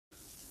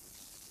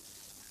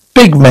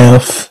Big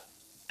Mouth.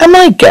 Am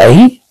I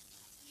gay?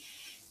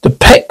 The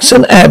pecs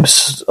and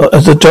abs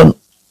of the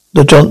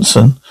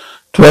Johnson.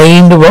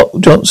 Dwayne the Rock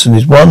Johnson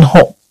is one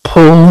hot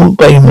Paul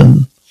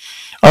Bayman.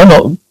 I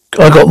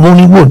got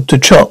morning wood to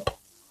chop.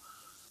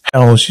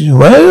 How's you?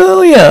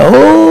 Oh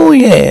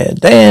yeah.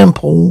 Damn,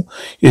 Paul.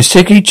 Your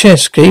sticky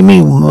chest gave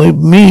me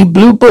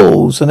blue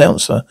balls,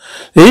 announcer.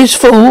 This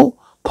fool,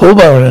 Paul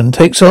Barron,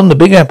 takes on the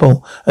Big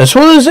Apple and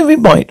swallows every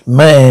bite.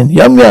 Man,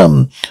 yum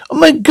yum. Oh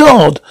my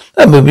God,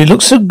 that movie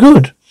looks so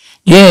good.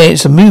 Yeah,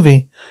 it's a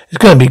movie. It's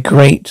going to be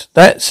great.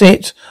 That's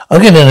it.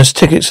 I'm getting us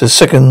tickets the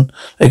second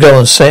they go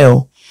on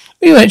sale.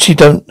 You actually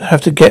don't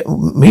have to get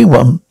me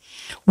one.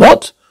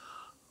 What?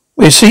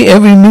 We'll see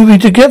every movie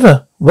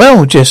together.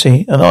 Well,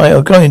 Jessie and I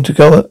are going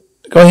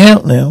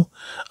out now.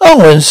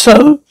 Oh, and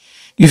so?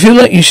 You feel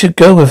like you should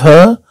go with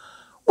her?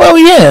 Well,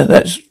 yeah,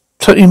 that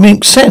totally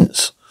makes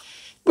sense.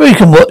 We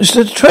can watch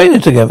the trailer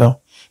together.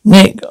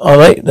 Nick, I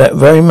like that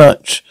very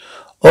much.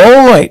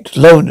 All right,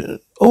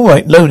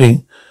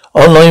 loading.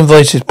 Online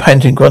voices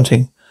panting,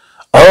 grunting.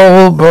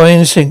 Oh,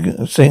 Brian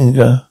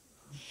Singer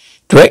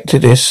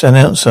directed this,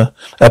 announcer.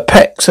 The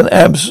pecs and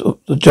abs of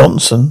the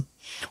Johnson.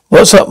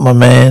 What's up, my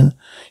man?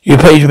 You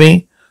paged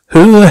me?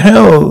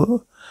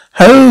 How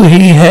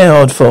he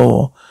howled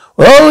for?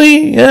 Well,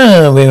 we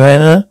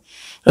ran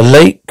a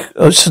lake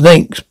of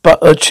snakes, but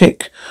a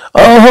chick.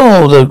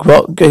 Oh, the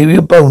rock gave you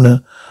a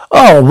boner.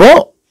 Oh,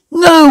 what?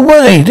 No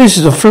way, this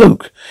is a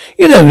fluke.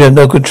 You know you have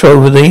no control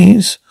over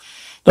these.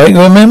 Like,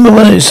 remember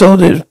when it saw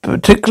this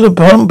particular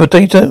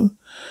potato?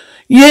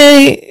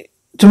 Yeah,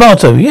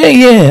 tomato,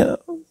 yeah.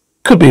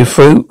 Could be a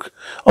fluke.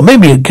 Or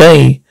maybe a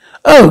gay.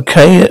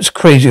 Okay, that's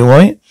crazy,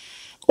 alright?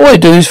 All I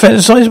do is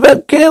fantasize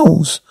about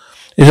girls.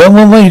 There's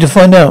only one way to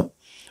find out.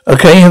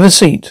 Okay, have a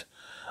seat.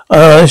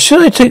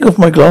 Should I take off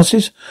my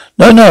glasses?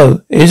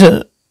 No, it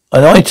isn't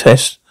an eye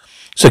test.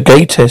 It's a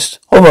gay test.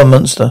 Horror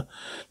monster.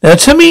 Now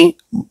tell me,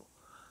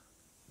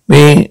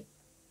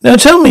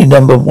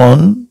 number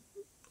one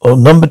or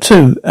number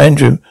two,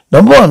 Andrew.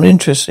 Number one,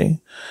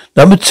 interesting.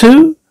 Number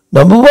two,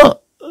 number one,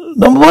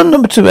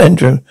 number two,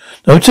 Andrew.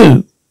 Number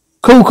two,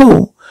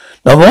 cool.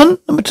 Number one,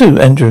 number two,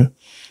 Andrew.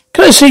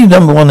 Can I see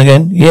number one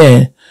again?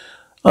 Yeah.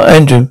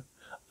 Andrew.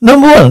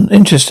 Number one,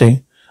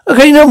 interesting.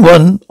 Okay, number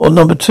one or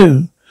number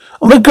two.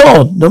 Oh my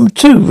God, number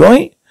two,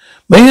 right?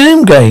 Maybe I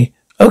am gay.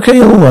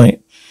 Okay,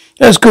 alright.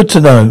 That's good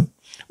to know.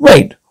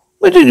 Wait,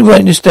 where did you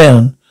write this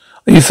down?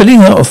 Are you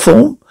filling out a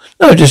form?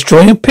 No, just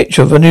drawing a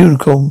picture of a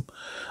unicorn.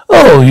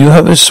 Oh, you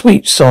have a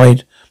sweet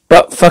side.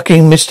 But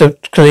fucking Mr.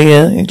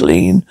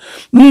 Clean.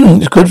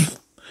 It's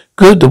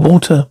good, the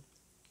water.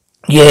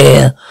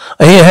 Yeah,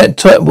 I hear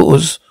that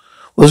was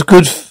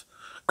good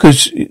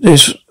because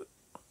there's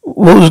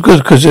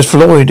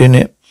fluoride in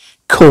it.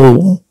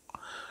 Cool,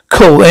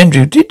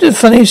 Andrew. Did the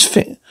funniest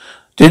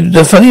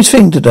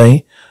thing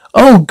today?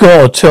 Oh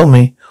God, tell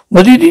me.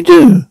 What did he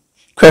do?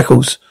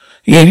 Crackles.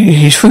 He ate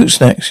his fruit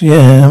snacks.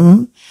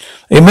 Yeah.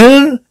 A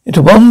melon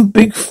into one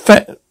big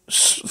fat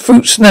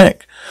fruit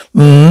snack.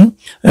 And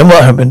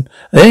what happened?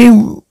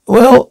 Then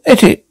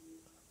ate it.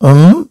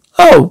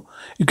 Oh,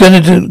 you're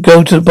going to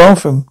go to the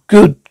bathroom.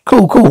 Good.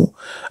 Cool.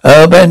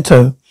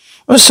 Bento.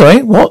 I'm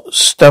sorry, what?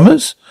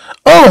 Stammers?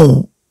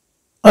 Oh,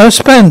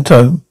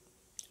 Spanto.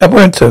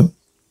 Aberento.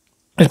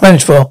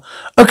 Spanish for.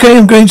 Okay,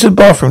 I'm going to the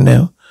bathroom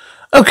now.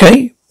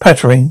 Okay,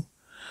 pattering.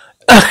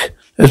 Ugh,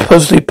 it was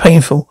positively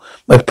painful.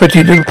 My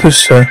pretty little puss,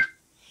 sir.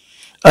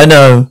 I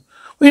know.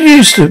 We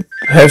used to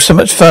have so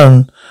much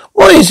fun.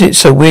 Why is it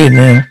so weird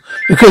now?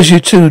 Because you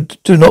two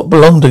do not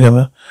belong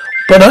together.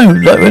 But I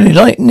really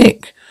like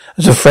Nick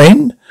as a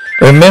friend.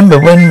 But remember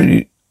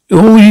when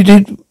you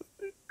did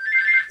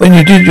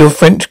your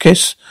French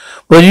kiss?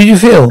 What did you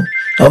feel?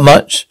 Not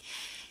much.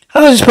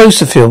 How was I supposed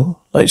to feel?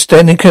 Like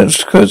Stanley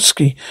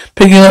Kurtzky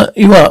picking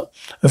you up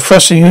and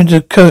thrusting you into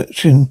the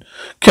coach and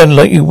kind of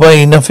like you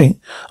weigh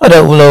nothing. I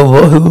don't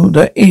know who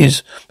that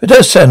is, but it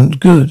does sound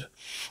good.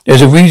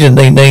 There's a reason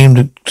they named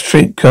the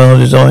streetcar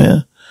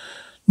Desire.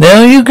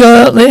 Now you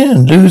go out there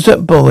and lose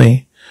that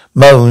boy.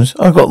 Moans,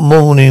 I've got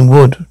morning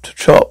wood to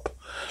chop.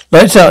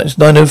 Lights out, it's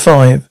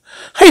 9:05.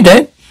 Hey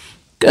Dad,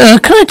 can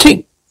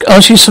I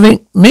ask you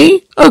something?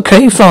 Me?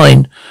 Okay,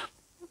 fine.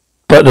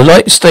 But the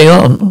lights stay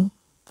on.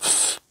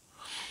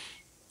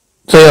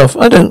 Stay off.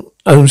 I don't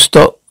own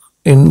stock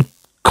in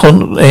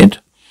Con Ed.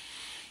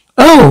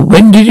 Oh,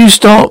 when did you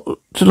start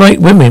to like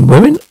women?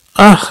 Women?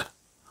 Ugh.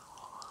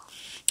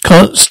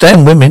 Can't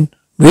stand women.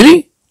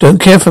 Really? Don't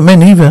care for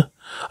men either.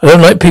 I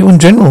don't like people in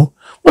general.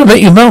 What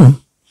about your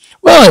mum?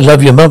 Well, I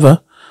love your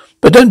mother,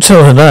 but don't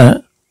tell her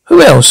that.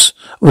 Who else?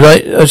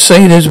 I'd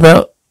say there's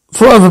about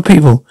 4 other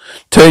people.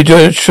 Terry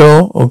George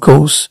Shaw, of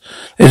course.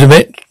 There's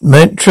a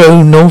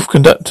Metro North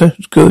conductor.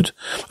 It's good.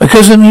 My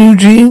cousin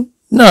Eugene?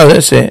 No,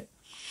 that's it.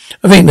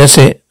 I think that's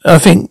it. I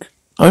think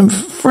I'm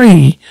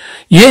free.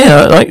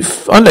 Yeah,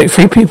 I like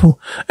 3 people.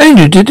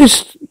 Andrew, did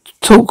this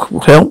talk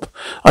help?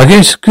 I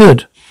guess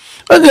good.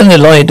 I'm going to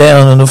lie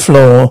down on the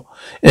floor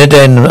in a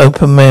den and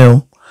open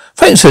mail.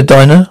 Thanks for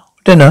dinner.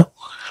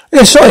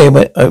 Yeah, sorry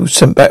I was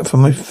sent back for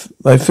my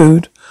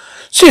food.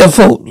 See, I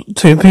thought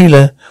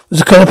tupila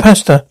was a kind of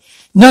pasta.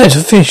 No, it's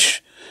a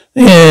fish.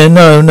 Yeah,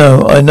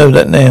 no, I know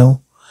that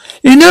now.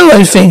 You know, I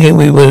was thinking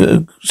we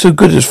were so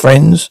good as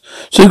friends.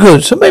 So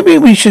good. So maybe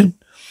we should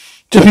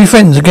just be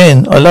friends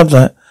again. I love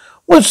that.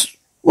 What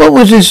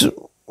was this?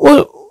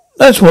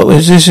 That's what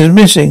was this is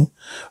missing.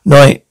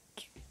 Right?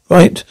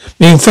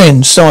 Being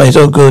friends, size,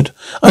 oh good.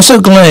 I'm so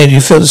glad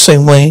you feel the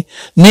same way.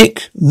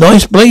 Nick,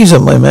 nice blazer,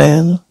 my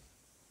man.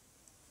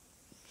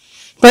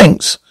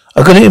 Thanks.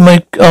 I got it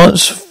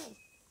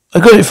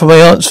from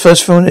my aunt's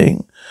first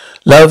wedding.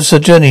 Love's a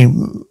journey,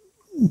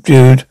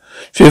 Jude.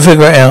 She'll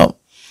figure it out.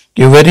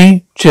 You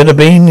ready? Cheddar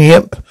bean?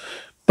 Yep.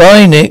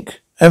 Bye,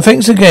 Nick. And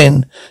thanks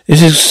again.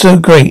 This is so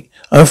great.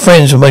 I'm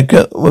friends with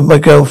my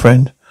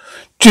girlfriend.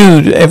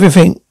 Jude,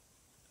 everything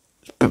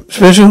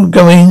special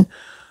going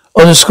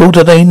on the school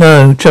today?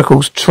 No.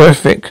 Chuckles.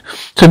 Terrific.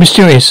 So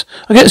mysterious.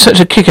 I get such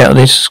a kick out of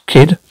this,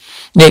 kid.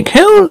 Nick,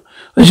 how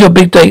was your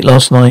big date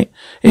last night?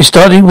 It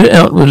started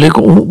out with a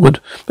little awkward,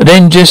 but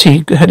then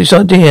Jesse had this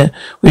idea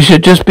we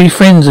should just be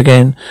friends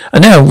again,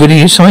 and now I'm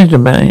really excited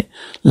about it.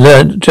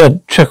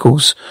 Judd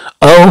chuckles.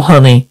 Oh,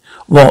 honey,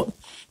 what?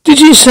 Did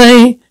you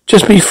say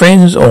just be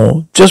friends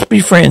or just be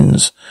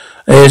friends?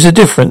 There's a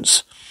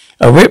difference.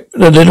 I ripped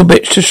the little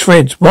bitch to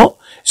shreds. What?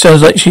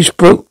 Sounds like she's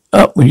broke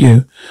up with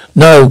you.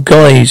 No,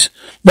 guys.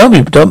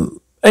 Nobody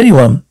dumped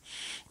anyone.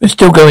 We're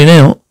still going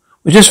out.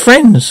 We're just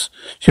friends.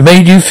 She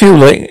made you feel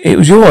like it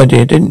was your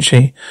idea, didn't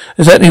she?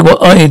 Exactly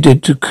what I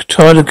did to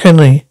Tyler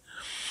Kennedy.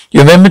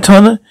 You remember,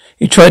 Tyler?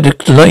 He tried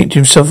to light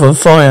himself on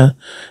fire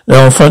in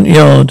our front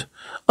yard.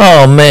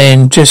 Oh,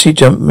 man, Jesse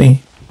jumped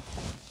me.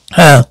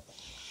 How?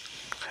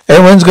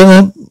 Everyone's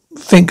gonna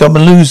think I'm a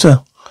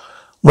loser.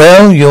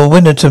 Well, you're a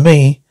winner to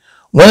me.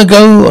 Wanna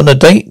go on a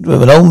date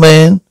with an old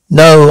man?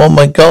 No, oh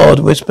my God,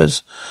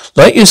 whispers.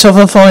 Light yourself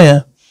on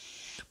fire.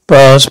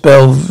 Brass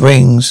bell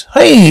rings.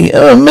 Hey,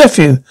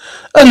 Matthew.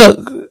 Oh,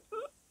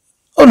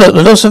 look,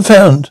 the lost and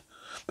found.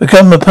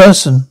 Become a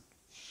person.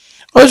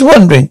 I was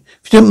wondering,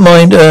 if you didn't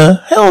mind,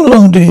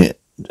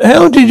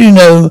 how did you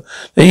know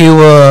that you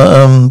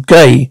were,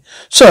 gay?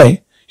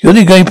 Sorry, you're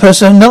the gay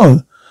person I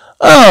know.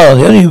 Ah,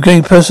 the only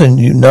gay person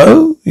you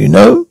know?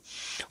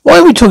 Why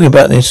are we talking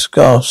about this,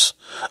 Gus?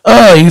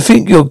 Ah, you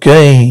think you're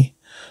gay.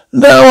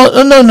 No,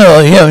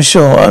 yeah,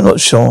 I'm not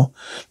sure.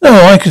 No,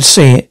 I could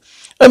see it.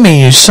 I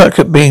mean, you suck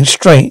at being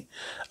straight.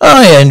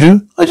 Hi,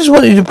 Andrew. I just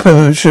wanted to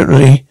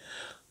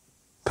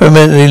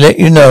permanently let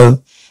you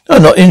know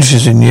I'm not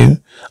interested in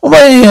you. Or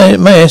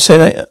may I say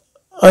that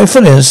I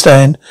fully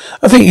understand.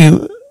 Thank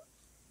you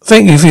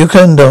for your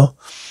candor.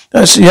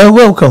 You're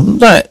welcome.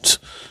 That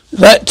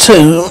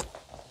too.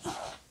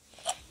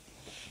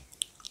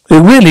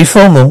 They're really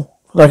formal,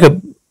 like a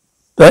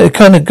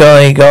kind of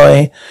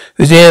guy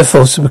who's the Air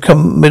Force to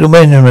become middle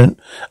management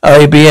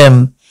at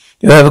IBM.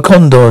 You have a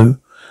condo.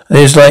 And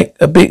there's like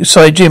a big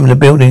side gym in the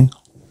building.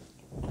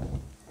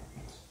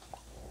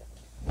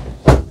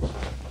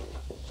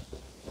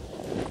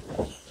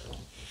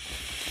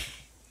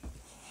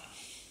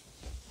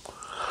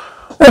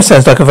 That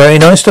sounds like a very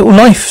nice little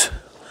life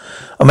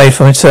I made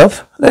for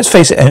myself. Let's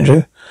face it,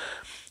 Andrew.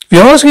 If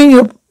you're asking,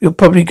 you're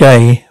probably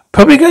gay.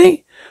 Probably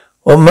gay?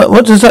 Well,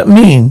 what does that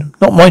mean?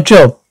 Not my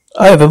job.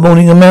 I have a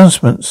morning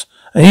announcements.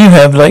 And you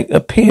have like a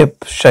pear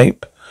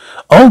shape.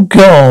 Oh,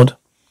 God.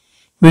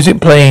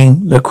 Music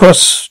playing.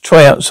 Lacrosse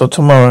tryouts are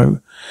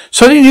tomorrow.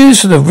 Solid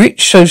news for the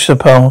rich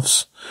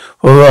sociopaths.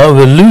 Or a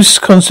loose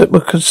concept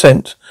of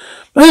consent.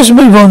 But let's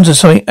move on to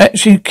something I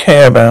actually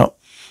care about.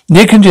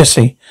 Nick and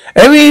Jesse.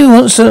 Everyone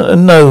wants to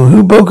know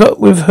who broke up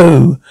with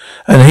who.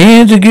 And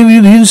here to give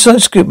you the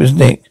inside scoop is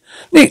Nick.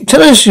 Nick,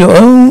 tell us your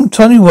own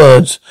tiny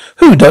words.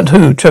 Who dumped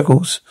who?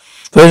 Chuckles.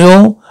 First of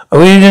all, I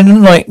really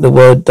didn't like the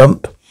word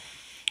dump.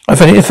 I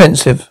found it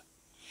offensive.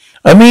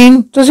 I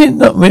mean, does it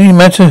not really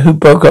matter who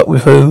broke up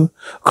with who?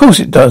 Of course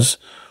it does.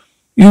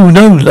 You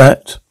know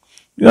that.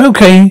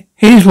 Okay,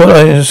 here's what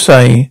I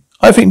say.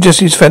 I think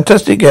Jessie's a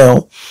fantastic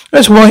girl.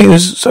 That's why it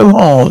was so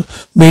hard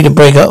for me to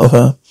break up with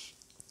her.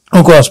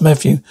 Oh, grass,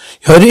 Matthew.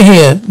 You heard it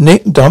here.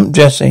 Nick dumped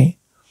Jessie.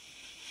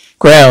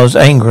 Growls,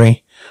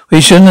 angry.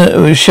 We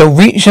shall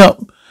reach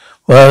up,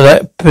 well,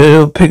 that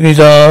piggy's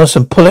ass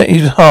and pull at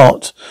his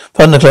heart.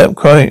 Thunderclap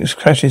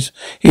crashes.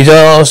 His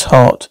ass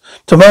heart.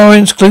 Tomorrow,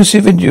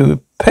 exclusive interview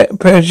with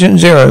Patient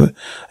Zero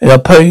in a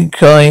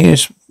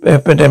podcast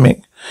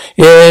epidemic.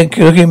 Yeah,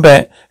 looking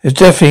back, there's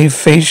definitely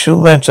facial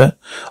matter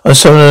on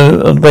some of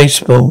the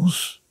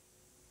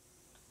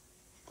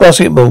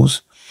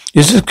basketballs.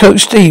 This is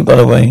Coach Steve, by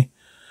the way.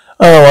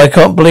 Oh, I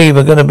can't believe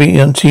we're going to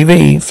be on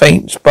TV.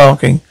 Faint,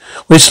 sparking,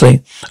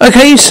 whistling.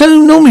 Okay, so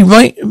normally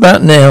right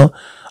about now,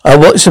 I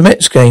watch the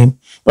Mets game.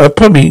 But I'm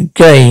probably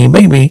gay.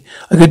 Maybe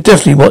I could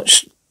definitely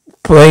watch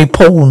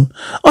porn.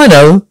 I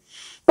know.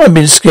 I've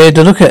been scared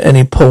to look at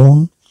any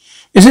porn.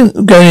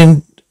 Isn't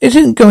going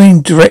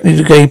directly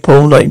to gay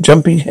porn like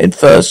jumping head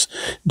first,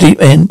 deep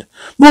end.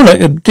 More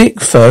like a dick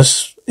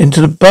first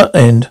into the butt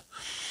end.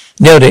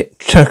 Nailed it,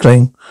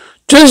 chuckling.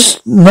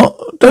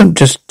 Don't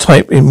just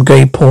type in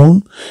gay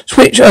porn.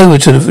 Switch over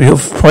to your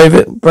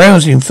private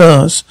browsing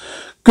first.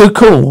 Good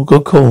call,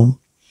 good call.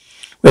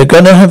 We're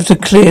gonna have to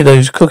clear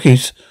those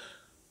cookies.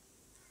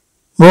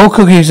 More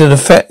cookies than a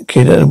fat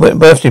kid at a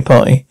birthday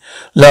party.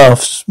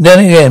 Laughs. Then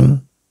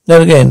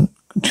again.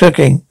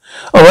 Clicking.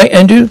 Alright,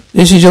 Andrew,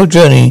 this is your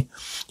journey.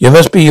 You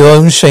must be your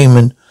own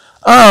shaman.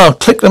 Ah,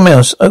 click the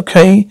mouse.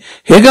 Okay,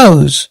 here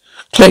goes.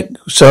 Click.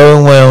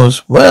 Soren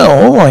Wells. Well,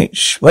 alright.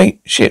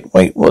 Wait,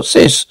 what's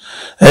this?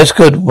 That's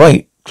good.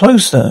 Wait,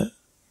 close that.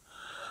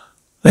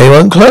 They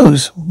won't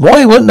close.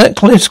 Why won't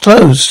that list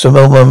close?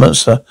 Samoa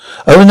Monster.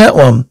 Open that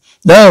one.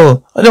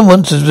 No, I don't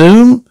want to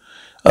zoom.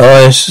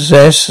 Oh,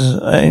 yes,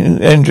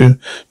 Andrew.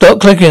 Stop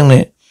clicking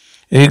it.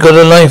 You've got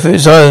a life of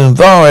its own.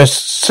 Virus,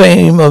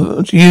 same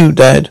of you,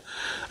 Dad.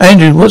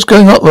 Andrew, what's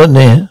going up on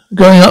there?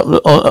 Going up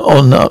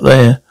on up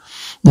there?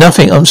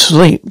 Nothing. I'm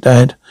asleep,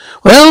 Dad.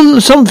 Well,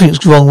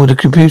 something's wrong with the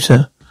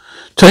computer.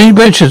 Tony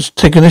Blanchard's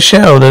taking a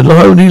shower. They're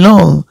only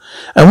long.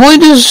 And why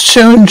does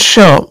Sharon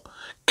Sharp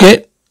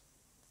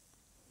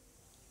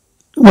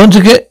want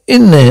to get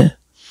in there?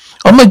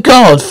 Oh my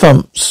God,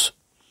 thumps.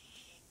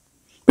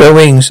 Bell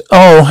rings.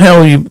 Oh,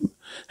 how did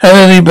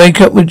he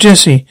break up with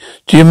Jessie?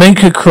 Do you make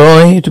her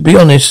cry? To be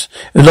honest,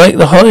 it was like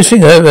the hardest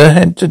thing I ever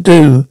had to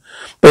do,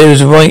 but it was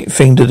the right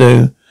thing to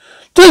do.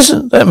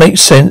 Doesn't that make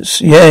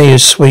sense? Yay,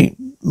 is sweet.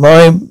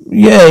 My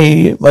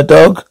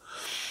dog.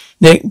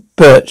 Nick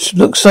Birch.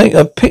 Looks like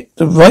I picked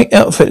the right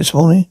outfit this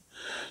morning.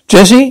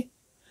 Jessie?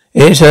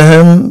 It's,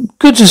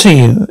 good to see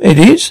you. It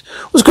is?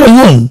 What's going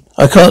on?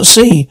 I can't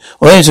see.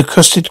 My eyes are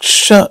crusted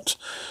shut.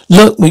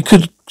 Look, we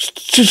could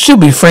still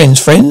be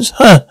friends,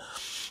 huh?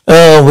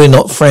 Oh, we're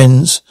not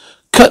friends.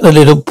 Cut the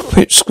little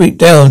pitch squeak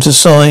down to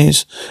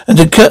size, and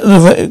to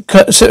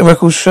set the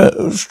record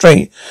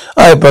straight.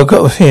 I broke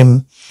up with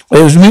him.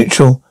 It was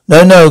mutual.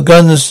 No,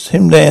 guns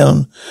him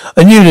down.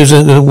 I knew this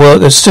was going to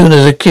work as soon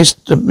as I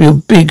kissed your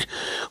big,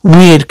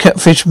 weird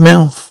catfish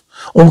mouth.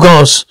 Oh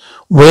gosh,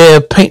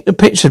 paint the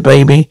picture,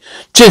 baby.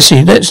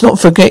 Jessie, let's not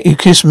forget you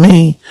kissed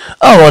me.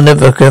 Oh, I'll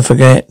never can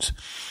forget.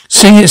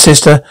 Sing it,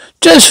 sister.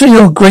 Just for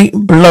your great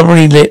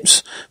blubbery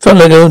lips. Felt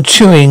like I was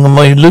chewing on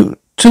my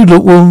two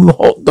lukewarm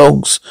hot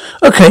dogs.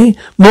 Okay,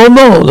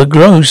 more. The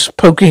gross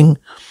poking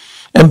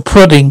and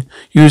prodding.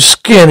 You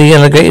scaly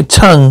alligator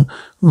tongue.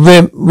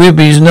 Rub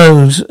his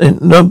nose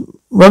in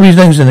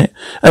it.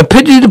 I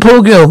pity the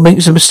poor girl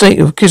makes the mistake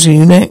of kissing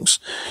you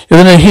next.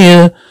 You're going to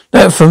hear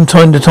that from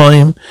time to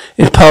time.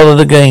 It's part of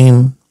the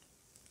game.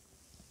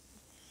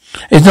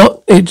 It's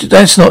not going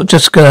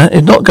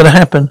to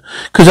happen.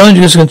 Because I'm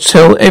just going to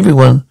tell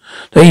everyone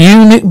that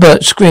you, Nick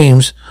Birch,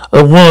 screams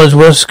of the world's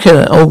worst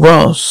killer. Oh,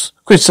 grass.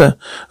 Christa.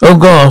 Oh,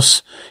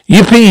 grass.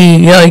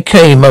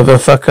 Yippee-yay-kay,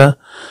 motherfucker.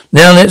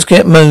 Now let's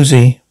get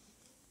mosey.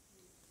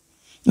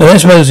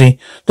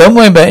 Don't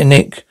worry about it,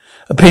 Nick.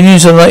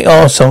 Opinions are like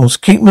arseholes.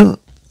 Keep them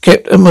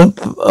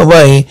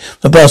away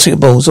from the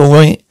basketballs,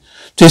 alright?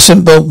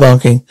 Distant dog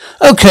barking.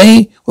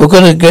 Okay, we're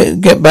gonna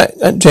get back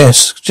at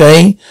Jess.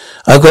 Jay,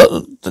 I've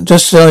got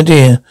just the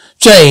idea.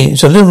 Jay,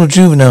 it's a little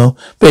juvenile,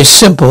 but it's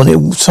simple and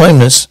it's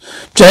timeless.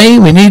 Jay,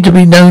 we need to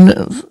be known,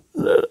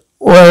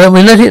 we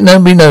let it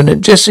be known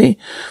that Jessie,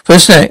 for a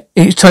snack,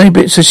 eats tiny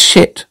bits of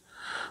shit.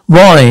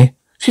 Why?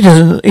 She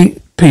doesn't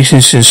eat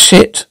pieces of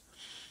shit.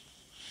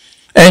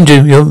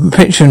 Andrew, you're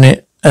picturing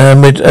it,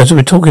 as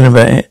we're talking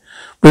about it,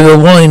 with a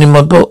wine in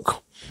my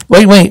book.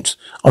 Wait.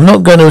 I'm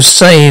not going to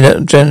say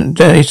that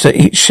Jenny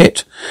eats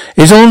shit.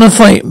 It's all in a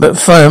fight, but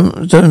we're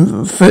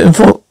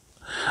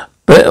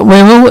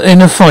all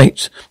in a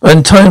fight. But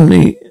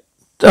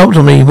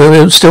ultimately,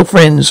 we're still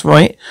friends,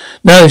 right?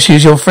 No,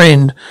 she's your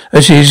friend,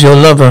 and she's your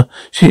lover.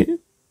 She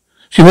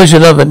was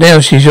your lover, now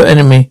she's your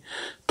enemy.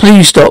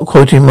 Please stop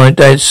quoting my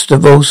dad's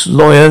divorce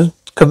lawyer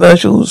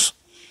commercials.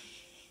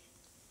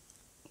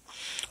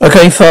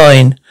 Okay,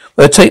 fine.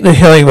 We'll take the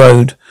high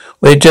road.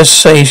 We'll just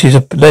say she's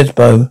a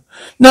lesbo.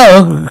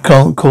 No, I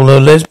can't call her a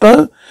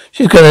lesbo.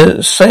 She's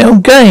gonna say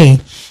I'm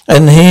gay.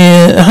 And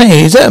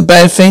hey, is that a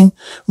bad thing?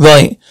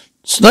 Right.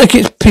 It's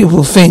like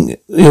people think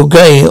you're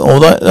gay or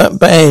that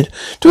bad.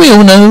 Do we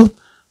all know?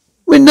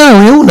 We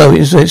all know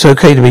it's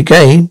okay to be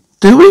gay.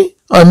 Do we?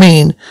 I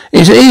mean,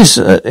 it is,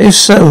 if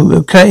so,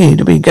 okay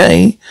to be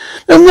gay.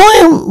 Then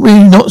why are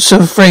we not so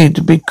afraid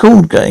to be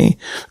called gay?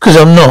 Because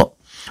I'm not.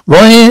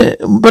 Why?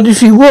 But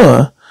if you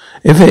were,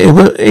 it'd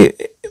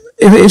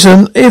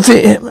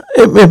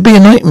be a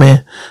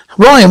nightmare.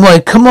 Why?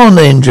 Come on,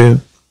 Andrew.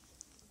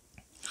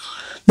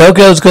 No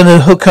girl's gonna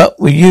hook up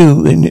with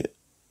you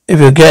if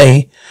you're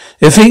gay.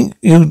 You think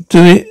you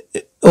do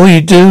it, all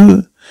you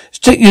do,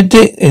 stick your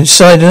dick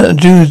inside a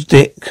dude's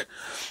dick.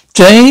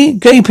 Jay,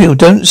 gay people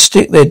don't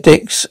stick their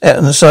dicks out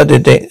on the side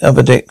of their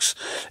other dicks.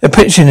 They're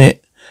picturing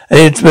it.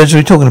 As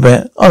we're talking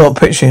about, I'm not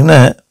picturing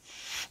that.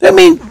 Let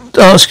me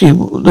ask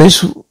you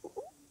this.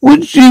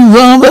 Would you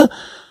rather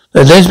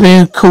the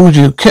lesbian called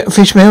you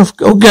catfish mouth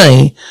or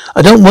gay?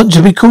 I don't want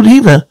to be called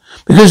either,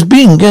 because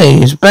being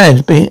gay is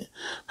bad,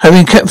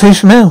 having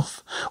catfish mouth.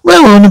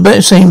 Well, we're on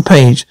the same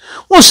page.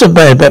 What's so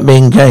bad about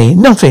being gay?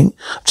 Nothing.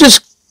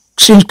 Just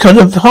seems kind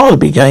of hard to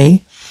be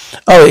gay.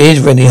 Oh, it is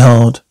really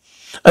hard.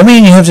 I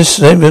mean, you have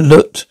to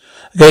look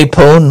gay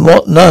porn.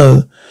 What?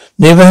 No.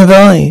 Neither have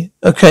I.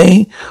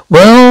 Okay.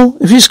 Well,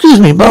 if you excuse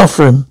me,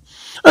 bathroom.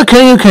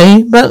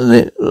 Okay. About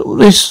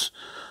this.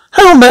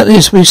 How about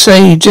this? We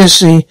say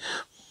Jesse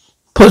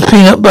puts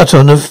peanut butter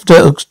on the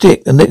dog's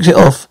dick and licks it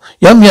off.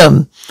 Yum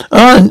yum.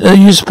 Aren't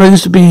you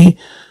supposed to be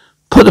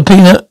put the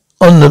peanut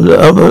on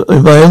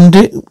my own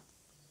dick?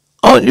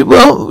 Aren't you?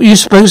 Well, you're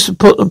supposed to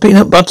put the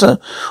peanut butter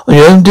on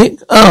your own dick?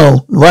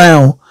 Oh,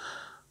 wow.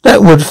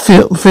 That would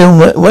feel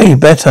way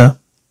better.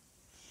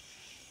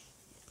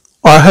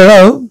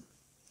 Hello?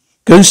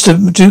 Ghost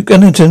of Duke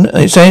Ellington.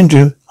 It's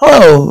Andrew.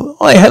 Oh,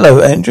 hi,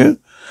 hello, Andrew.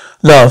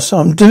 Laughs.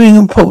 I'm doing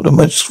a report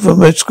from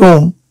my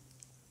school.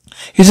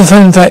 Here's a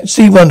fun fact.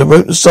 Steve Wonder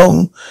wrote the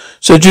song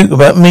So Duke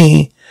about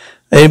me.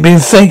 He'd been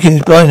faking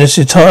his blindness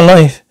his entire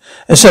life.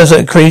 It sounds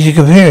like a crazy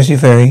conspiracy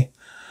theory.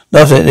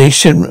 Love it.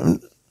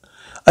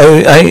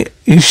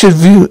 You should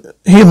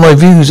hear my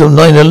views on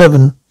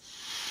 9/11.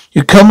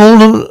 How come all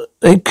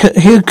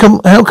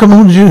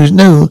the Jews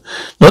knew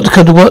not to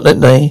come to work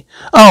that day?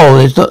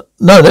 Oh,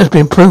 that's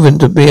been proven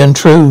to be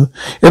untrue.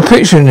 You're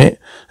picturing it.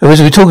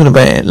 Whoever we're talking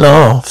about it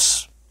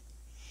laughs.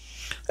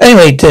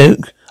 Anyway,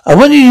 Duke, I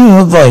wanted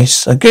your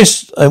advice. I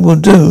guess I will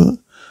do.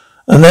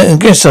 And I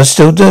guess I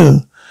still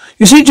do.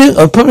 You see, Duke,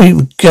 I'm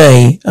probably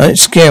gay, and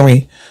it's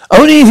scary.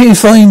 Only if you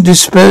find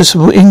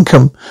disposable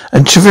income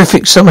and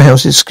terrific summer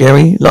house is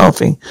scary,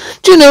 laughing.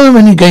 Do you know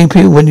many gay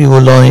people when you were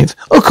alive?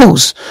 Of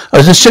course, I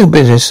was a show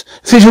business,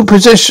 official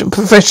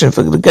profession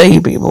for the gay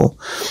people.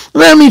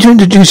 Allow me to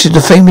introduce you to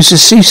the famous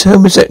deceased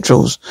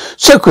homosexuals.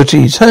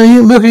 Socrates,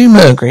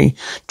 Mercury,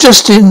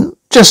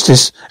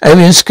 Justice,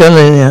 Arian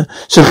Scalia,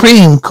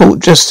 Supreme Court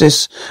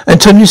Justice,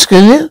 Antonio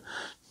Scalia.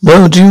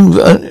 No,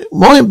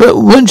 why, but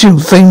weren't you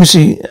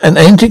famously an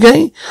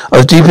anti-gay? I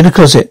was deep in the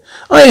closet.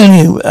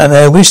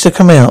 I wish to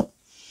come out.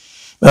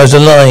 I was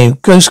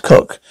alive. Ghost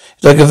cock.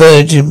 It's like a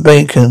virgin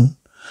bacon.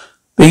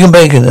 Vegan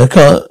bacon. It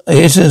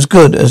isn't as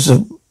good as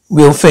the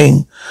real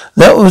thing.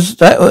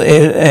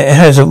 It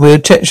has a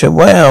weird texture.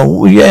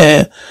 Wow.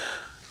 Yeah.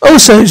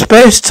 Also, it's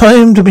best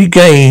time to be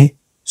gay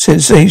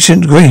since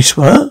ancient Greece.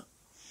 What?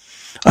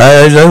 I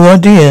had no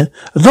idea.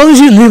 As long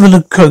as you live on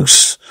the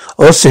coast,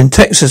 Austin,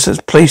 Texas,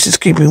 that place is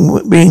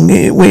keeping being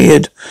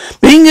weird.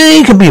 Being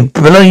gay can be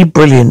bloody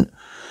brilliant.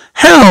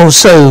 How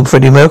so,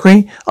 Freddie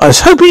Mercury? I was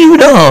hoping you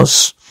would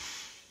ask.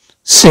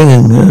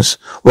 Singers,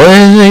 what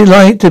is it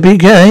like to be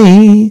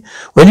gay?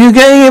 When you're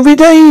gay every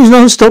day is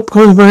non-stop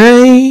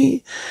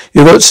cabaret.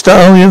 You got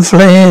style and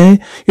flair.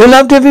 You're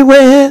loved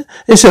everywhere,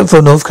 except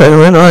for North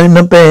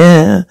Carolina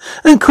Bear.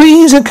 And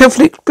Queens and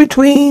Catholic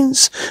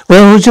betweens.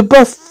 Well, your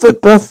buff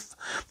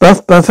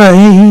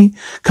buffet.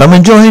 Come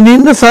and join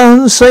in the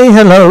fun. Say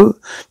hello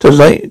to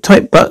light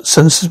tight butts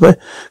and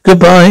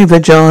goodbye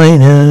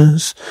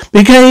vaginas.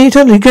 Be gay,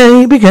 totally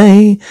gay, be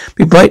gay.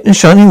 Be bright and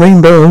shining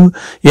rainbow.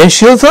 Yes,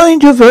 you'll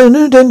find your own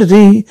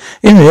identity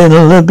in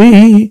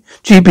the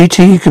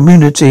LGBT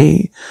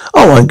community.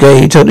 Oh, I'm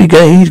gay, totally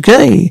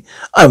gay.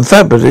 I'm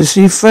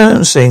fabulously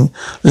flouncing,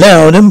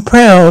 loud and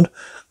proud.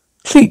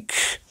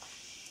 Clique.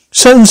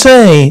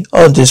 Sensei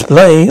on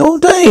display all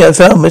day. I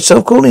found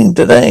myself calling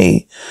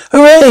today.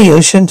 Hooray,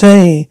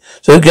 Oshante.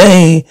 So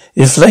gay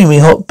is flaming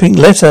hot pink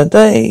letter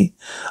day.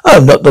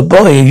 I'm not the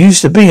boy you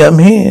used to be. I'm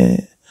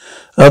here.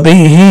 I'll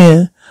be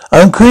here.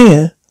 I'm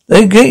queer.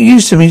 They get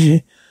used to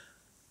me.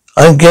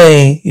 I'm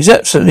gay. He's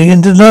absolutely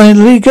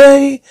undeniably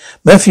gay.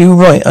 Matthew,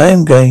 right, I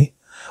am gay.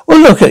 Well,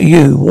 look at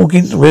you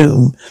walking the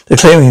room,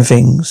 declaring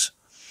things.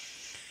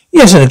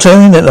 Yes, and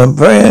declaring that I'm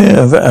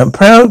a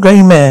proud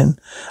gay man.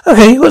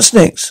 Okay, what's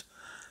next?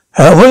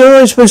 What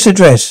am I supposed to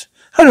dress?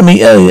 How to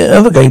meet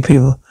other gay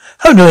people?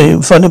 How do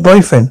I find a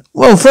boyfriend?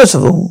 Well, first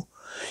of all,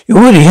 you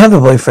already have a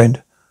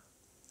boyfriend.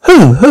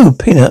 Who?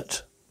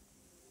 Peanut.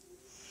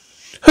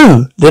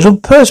 Who? Little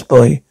purse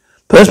boy.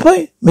 Purse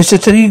boy?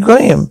 Mr. Teddy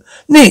Graham.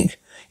 Nick.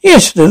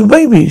 Yes, little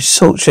baby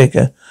salt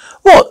shaker.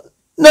 What?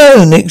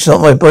 No, Nick's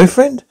not my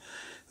boyfriend.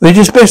 We're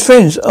just best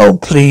friends. Oh,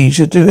 please,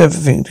 you do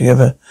everything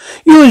together.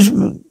 You always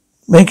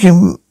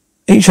making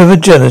each other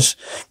jealous,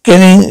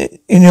 getting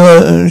in your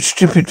own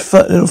stupid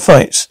little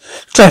fights.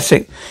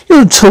 Classic.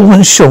 You're tall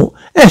and short.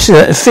 That's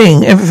a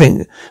thing.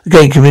 Everything. The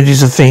gay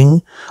community's a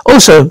thing.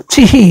 Also,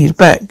 he's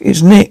back.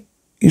 It's Nick.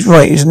 He's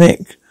right. It's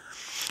Nick.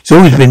 It's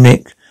always been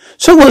Nick.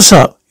 So what's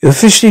up? You're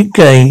officially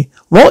gay.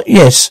 What?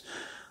 Yes.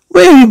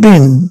 Where have you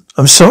been?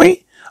 I'm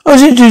sorry? I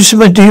was introduced to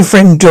my dear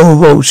friend John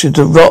Walsh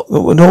into Rock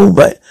and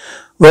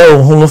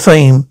Hall of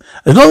Fame.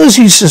 As long as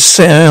he's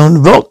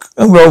sound, rock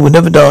and roll will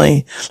never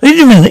die.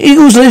 Ladies and gentlemen,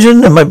 Eagles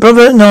legend and my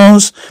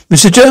brother-in-law's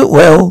Mr. Joe.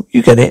 Well,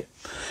 you get it.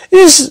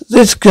 Is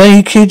this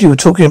gay kid you were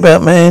talking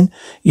about, man?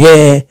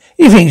 Yeah,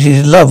 he thinks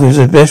he's in love with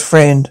his best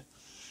friend.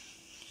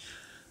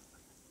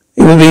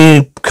 It would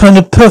be kind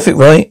of perfect,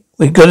 right?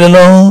 We got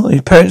along,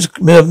 his parents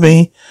loved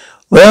me.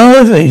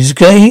 Well, if he's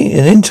gay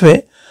and into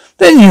it,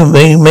 then you'll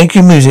be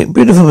making music,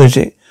 beautiful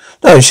music.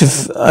 No,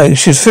 I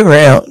should figure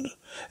it out.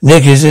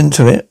 Nick is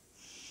into it.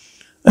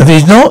 If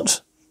he's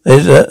not,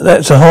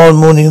 that's a hard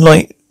morning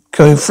light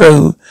coming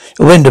through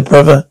your window,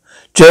 brother.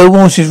 Joe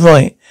Walsh is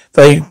right. If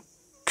they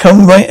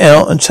come right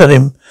out and tell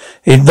him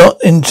he's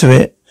not into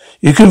it,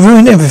 You could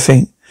ruin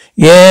everything.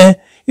 Yeah,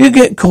 you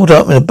get caught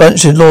up in a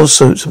bunch of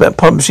lawsuits about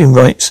publishing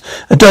rights,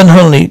 and Don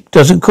Honey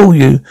doesn't call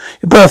you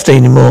your birthday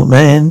anymore,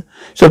 man.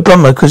 It's a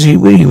bummer, because he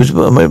was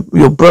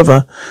your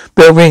brother.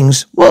 Bell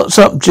rings. What's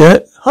up,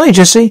 jerk? Hi,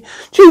 Jesse.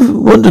 Do you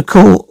want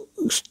to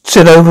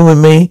sit over with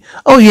me?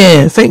 Oh,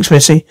 yeah. Thanks,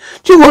 Missy.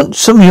 Do you want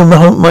some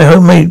of my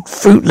homemade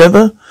fruit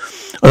leather?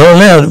 I'm not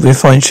allowed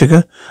refined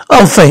sugar.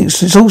 Oh,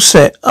 thanks. It's all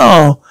set.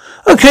 Oh,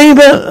 okay.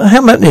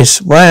 How about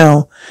this?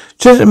 Wow.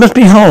 It must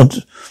be hard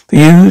for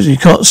you. You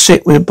can't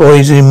sit with the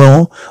boys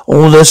anymore.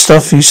 All the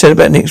stuff you said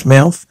about Nick's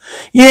mouth.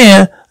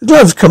 Yeah, the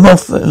gloves come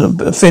off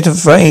in a fit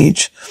of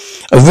rage.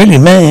 I'm really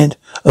mad.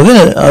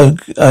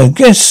 I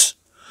guess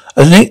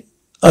as Nick.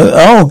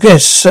 I'll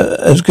guess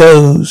as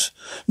goes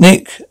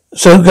Nick.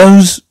 So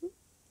goes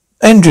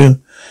Andrew.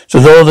 It's the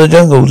law of the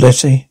jungle,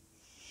 Leslie.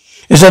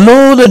 It's the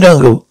law of the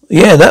jungle.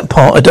 Yeah, that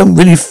part I don't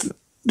really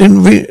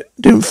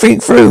didn't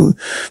think through.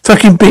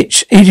 Fucking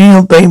bitch, eating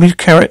your baby's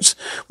carrots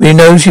when he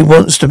knows he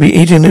wants to be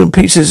eating little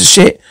pieces of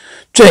shit.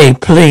 Jay,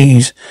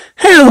 please.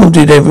 How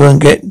did everyone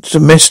get so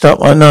messed up?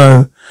 I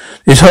know.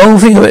 This whole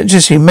thing about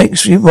Jesse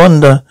makes me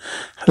wonder.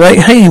 Like,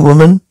 hey,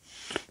 woman,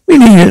 we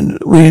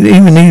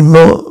even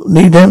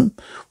need them.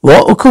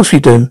 What? Of course we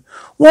do.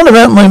 What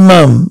about my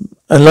mum?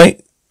 And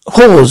like,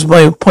 whores,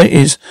 my point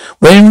is,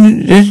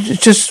 when it's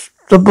just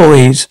the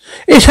boys,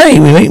 it's hey,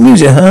 we make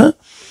music, huh?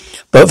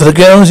 But for the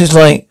girls, it's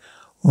like,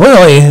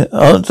 why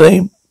aren't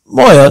they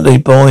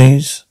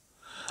boys?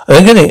 I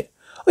don't get it.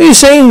 Are you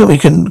saying that we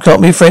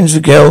can't be friends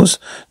with girls?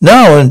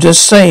 No, I'm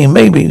just saying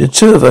maybe the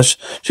two of us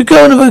should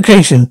go on a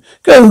vacation,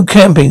 go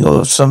camping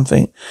or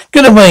something,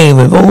 get away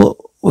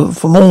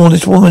from all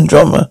this woman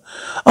drama.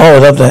 Oh, I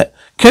love that.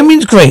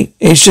 Camping's great.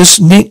 It's just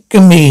Nick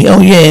and me.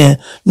 Oh yeah.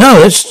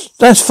 No,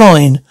 that's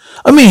fine.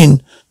 I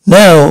mean,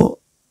 now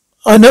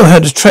I know how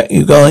to track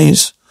you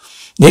guys.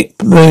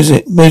 Nick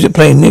music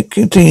playing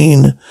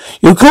nicotine.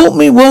 You caught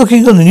me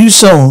working on a new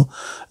song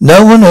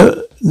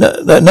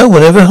that no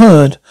one ever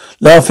heard.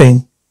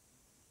 Laughing.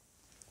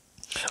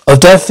 Of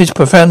death is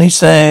profoundly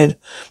sad,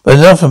 but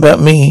enough about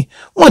me.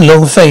 One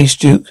long face,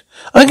 Duke.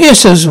 I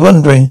guess I was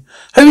wondering,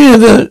 have you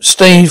ever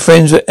stayed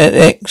friends with an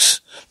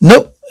ex?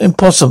 Nope,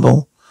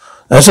 impossible.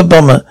 That's a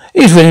bummer.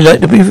 I really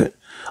like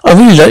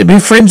to be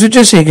friends with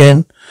Jesse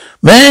again.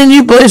 Man,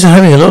 you boys are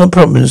having a lot of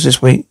problems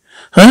this week.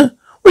 Huh?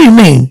 What do you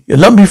mean? Your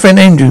lumpy friend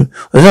Andrew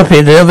was up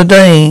here the other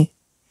day.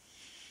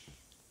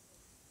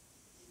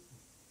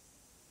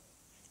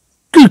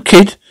 Good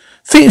kid.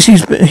 Thinks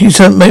he's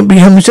maybe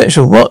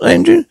homosexual. What,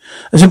 Andrew?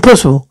 That's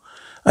impossible.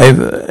 I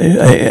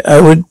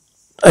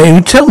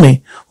would tell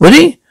me. Would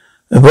he?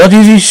 What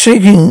if he's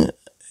shaking?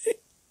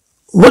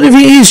 What if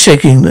he is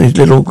shaking those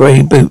little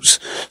grey boots?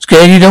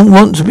 Scared you don't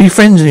want to be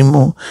friends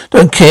anymore?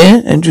 Don't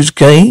care? Andrew's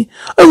gay?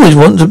 I always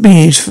want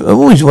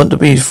to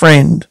be his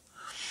friend.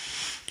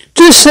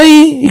 Just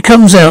say he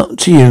comes out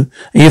to you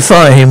and you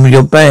fire him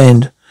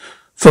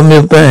from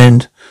your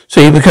band.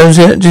 So he becomes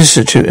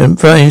destitute and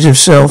finds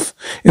himself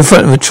in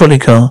front of a trolley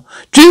car.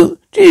 Do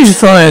you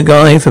fire a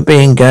guy for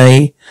being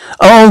gay?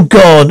 Oh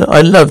God,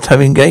 I loved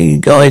having gay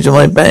guys in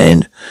my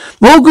band.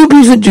 More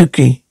groupies for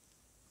Dukey.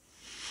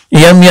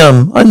 Yum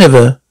yum. I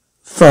never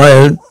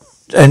fired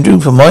Andrew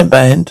from my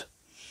band.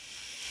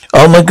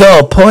 Oh my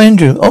God, poor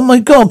Andrew. Oh my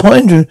God, poor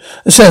Andrew.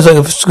 It sounds like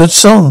a good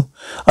song.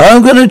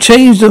 I'm gonna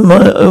change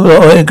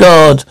my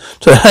God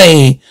to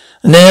hey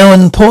now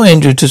and poor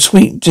Andrew to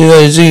sweet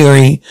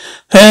Ziri.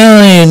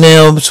 Hey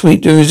now,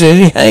 sweet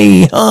Ziri.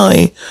 Hey,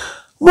 hi.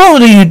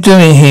 What are you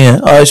doing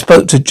here? I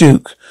spoke to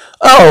Duke.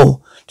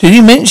 Oh, did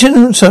you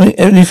mention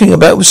anything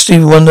about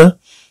Stevie Wonder?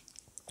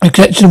 The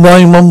collection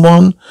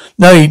 111?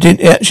 No, you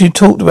didn't. He actually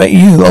talked about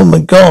you. Oh my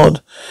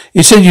God.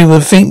 He said you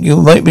would think you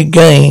might be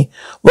gay.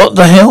 What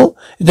the hell?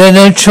 Is there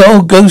no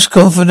child ghost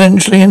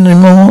confidentially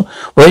anymore?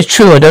 Well, it's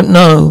true. I don't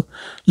know.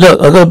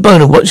 Look, I got a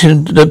boner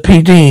watching the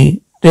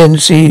PD, the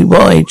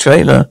NCY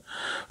trailer.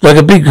 Like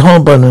a big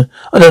hard boner.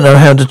 I don't know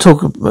how to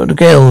talk about the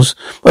girls,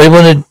 but I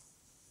wanted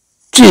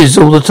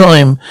jizz all the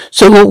time.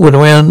 So awkward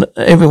around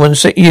everyone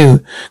except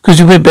you.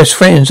 Because we're best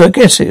friends. I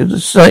guess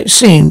it's like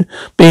seeing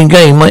being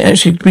gay might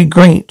actually be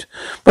great.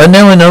 But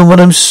now I know what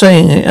I'm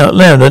saying out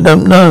loud. I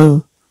don't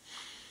know.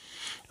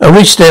 I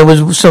wish there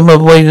was some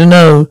other way to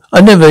know.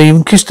 I never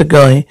even kissed a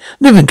guy.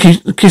 Never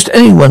kissed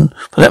anyone,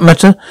 for that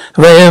matter.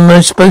 Am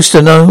I supposed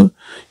to know?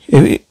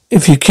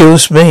 If you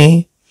kills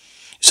me.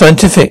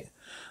 Scientific.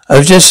 I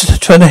was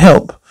just trying to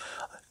help.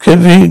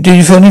 Did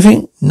you feel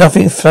anything?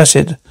 Nothing.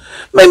 Flaccid.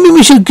 Maybe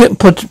we should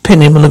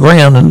pin him on the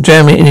ground and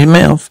jam it in his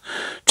mouth.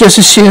 Just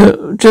a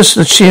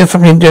sheer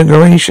fucking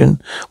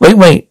declaration.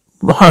 Wait.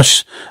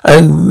 Hush.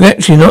 I'm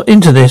actually not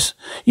into this.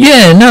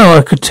 Yeah, no,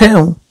 I could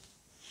tell.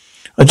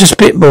 I just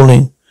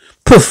spitballing.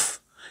 Poof.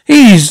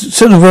 He's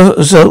sort of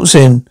results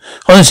in.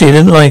 Honestly, I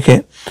didn't like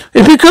it.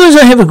 It's because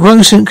I have a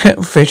gross and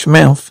catfish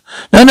mouth.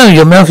 No,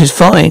 your mouth is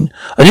fine.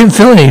 I didn't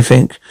feel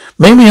anything.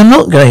 Maybe I'm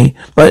not gay,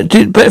 but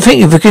thank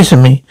you for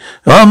kissing me.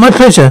 Oh, my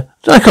pleasure.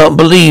 I can't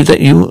believe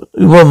that you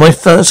were my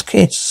first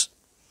kiss.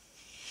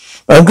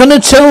 I'm going to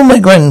tell my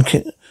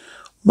grandkids.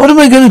 What am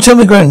I going to tell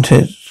my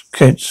grandkids?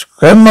 kids.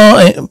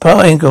 Grandma,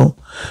 Pa Angel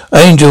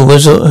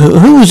was,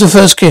 who was the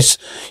first kiss?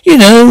 You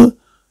know,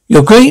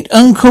 your great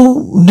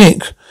Uncle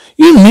Nick.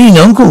 You mean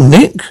Uncle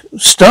Nick?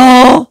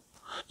 Star?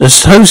 The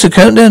host of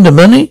Countdown to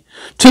Money?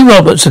 Two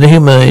Roberts and a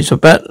humanoid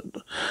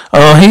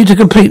are here to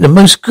complete the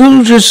most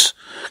gorgeous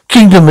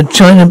kingdom of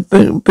China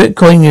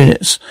Bitcoin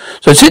units.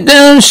 So sit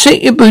down and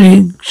shake your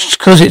booty,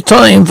 cause it's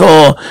time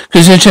for,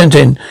 cause you're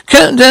chanting,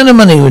 Countdown to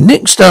Money with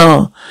Nick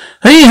Star.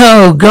 Hey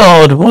ho,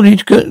 God, what are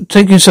you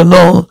taking so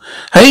long?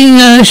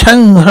 Hey,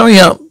 Shang, hurry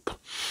up.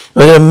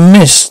 I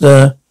missed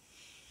the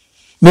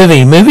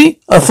movie?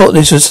 I thought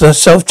this was the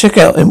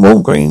self-checkout in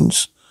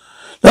Walgreens.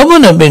 No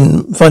one had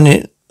been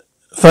finding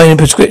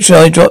prescription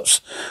eye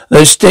drops,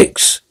 those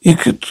sticks you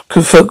could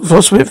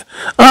floss with.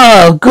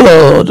 Oh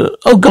God,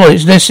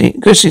 it's Nessie.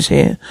 Chris is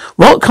here.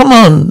 What? Come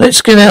on,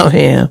 let's get out of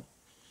here.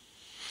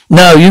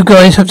 No, you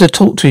guys have to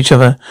talk to each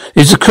other.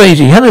 It's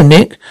crazy. Hello,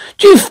 Nick.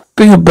 Did you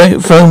bring a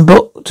phone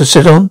book to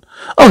sit on?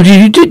 Oh,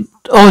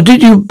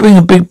 did you bring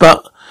a big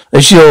butt?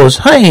 It's yours.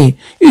 Hey,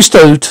 you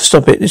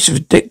stop it. This is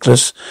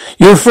ridiculous.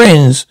 You're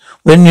friends.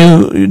 Then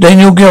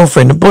your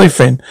girlfriend and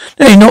boyfriend.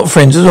 They're not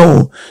friends at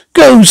all.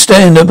 Go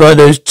stand up by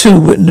those two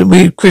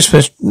weird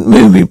Christmas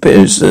movie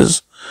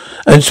posters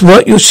and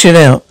work your shit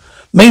out.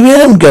 Maybe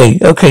I'm gay.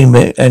 Okay,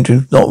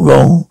 Andrew, not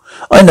wrong.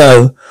 I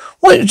know.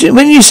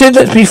 When you said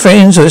let's be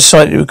friends, I was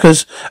excited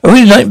because I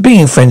really like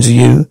being friends with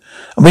you.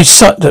 And we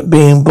sucked at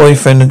being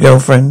boyfriend and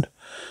girlfriend.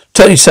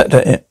 Totally sucked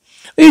at it.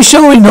 Are you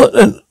sure we're not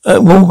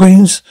at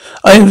Walgreens?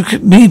 I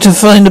need to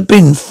find a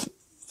bin.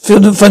 Fill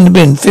the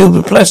bin filled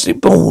with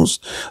plastic balls.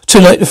 Too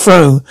late to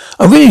throw.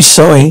 I'm really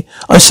sorry.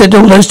 I said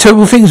all those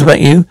terrible things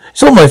about you.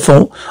 It's all my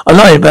fault. I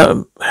lied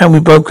about how we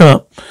broke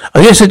up.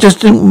 I guess I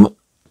just didn't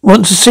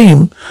want to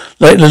seem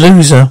like the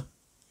loser.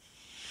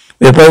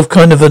 We're both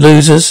kind of the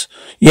losers.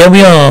 Yeah,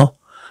 we are.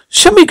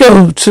 Shall we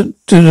go to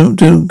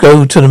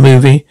the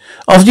movie?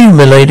 After you,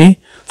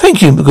 milady.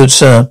 Thank you, good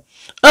sir.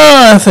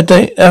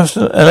 After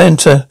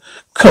Atlanta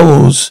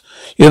Coles.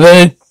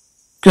 You're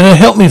gonna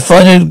help me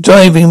find a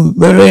diving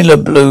marina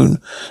balloon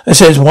that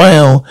says,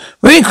 wow,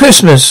 Merry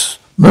Christmas,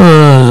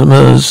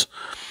 Mers.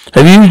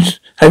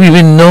 Have you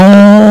been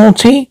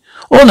naughty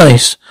or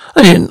nice?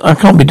 I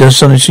can't be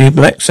dishonest to you,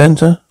 Black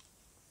Santa.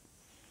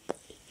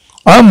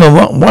 I'm the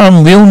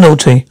one real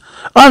naughty.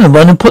 I'm the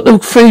one who put the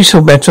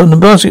facial bet on the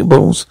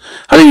basketballs.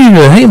 How do you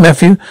know? Hey,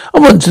 Matthew, I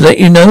want to let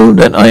you know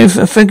that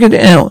I've figured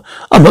it out.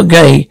 I'm not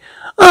gay.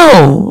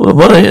 Oh,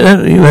 well,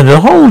 you had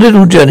a whole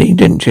little journey,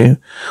 didn't you?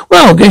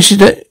 Well, I guess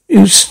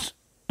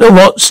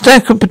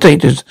stack of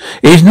potatoes.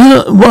 It's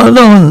not well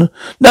on.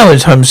 No,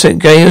 it's homesick,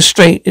 gay or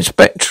straight. It's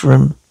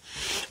spectrum.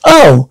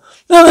 Oh,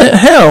 no,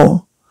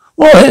 hell.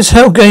 Well, it's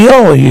how gay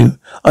are you?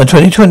 I'm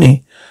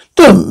 2020.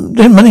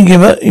 Didn't money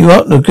give you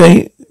up the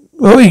gay?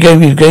 Rory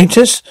gave you the gay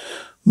test.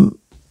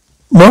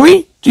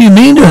 Maury? Do you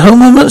mean the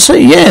homo monster?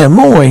 Yeah,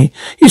 Maury.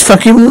 He's a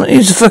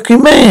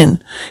fucking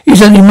man.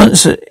 He's only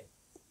monster.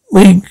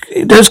 He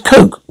does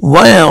coke.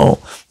 Wow.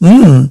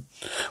 Well,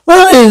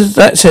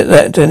 that's it,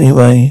 that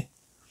anyway.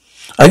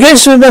 I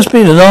guess it must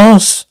be the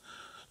last.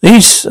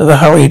 These are the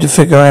hurry to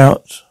figure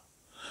out.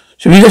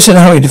 Should we just in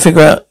a hurry to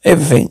figure out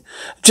everything?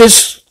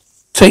 Just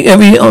take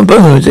every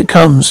bonus as it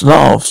comes,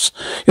 laughs.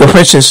 You're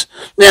precious.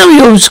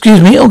 Now excuse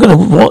me, I'm gonna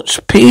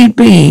watch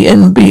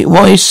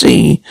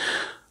PBNBYC,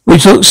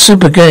 which looks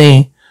super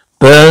gay.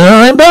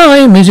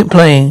 Bye, music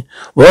playing.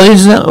 What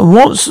is that?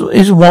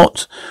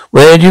 What?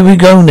 Where do we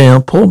go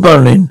now? Paul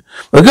Berlin.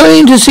 We're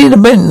going to see the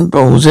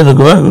Benballs in the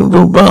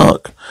Gravel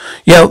Park.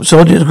 Yelps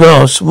on the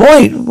grass.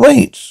 Wait,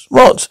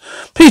 what?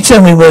 Please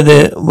tell me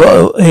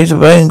here's a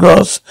Van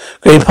Grass,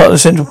 great part of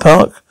Central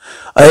Park.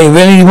 I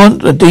really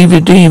want a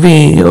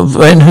DVD of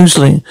Van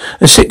Helsing,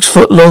 a 6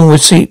 foot long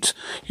receipt.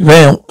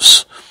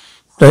 Yelps.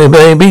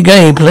 Baby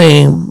gay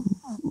playing.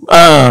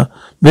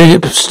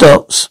 Music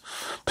stops.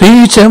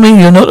 Please tell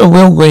me you're not a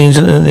Walgreens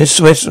in this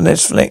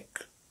flick.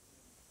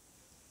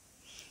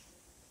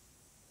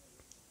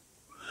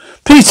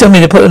 Please tell me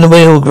to put in the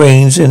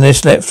Walgreens in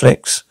this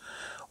Netflix.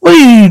 What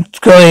are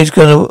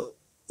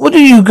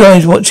you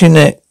guys watching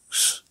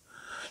next?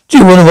 Do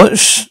you want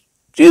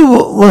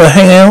to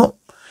hang out?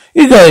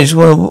 You guys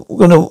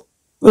gonna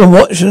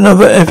watch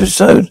another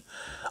episode?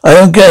 I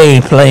am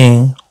gay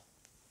playing.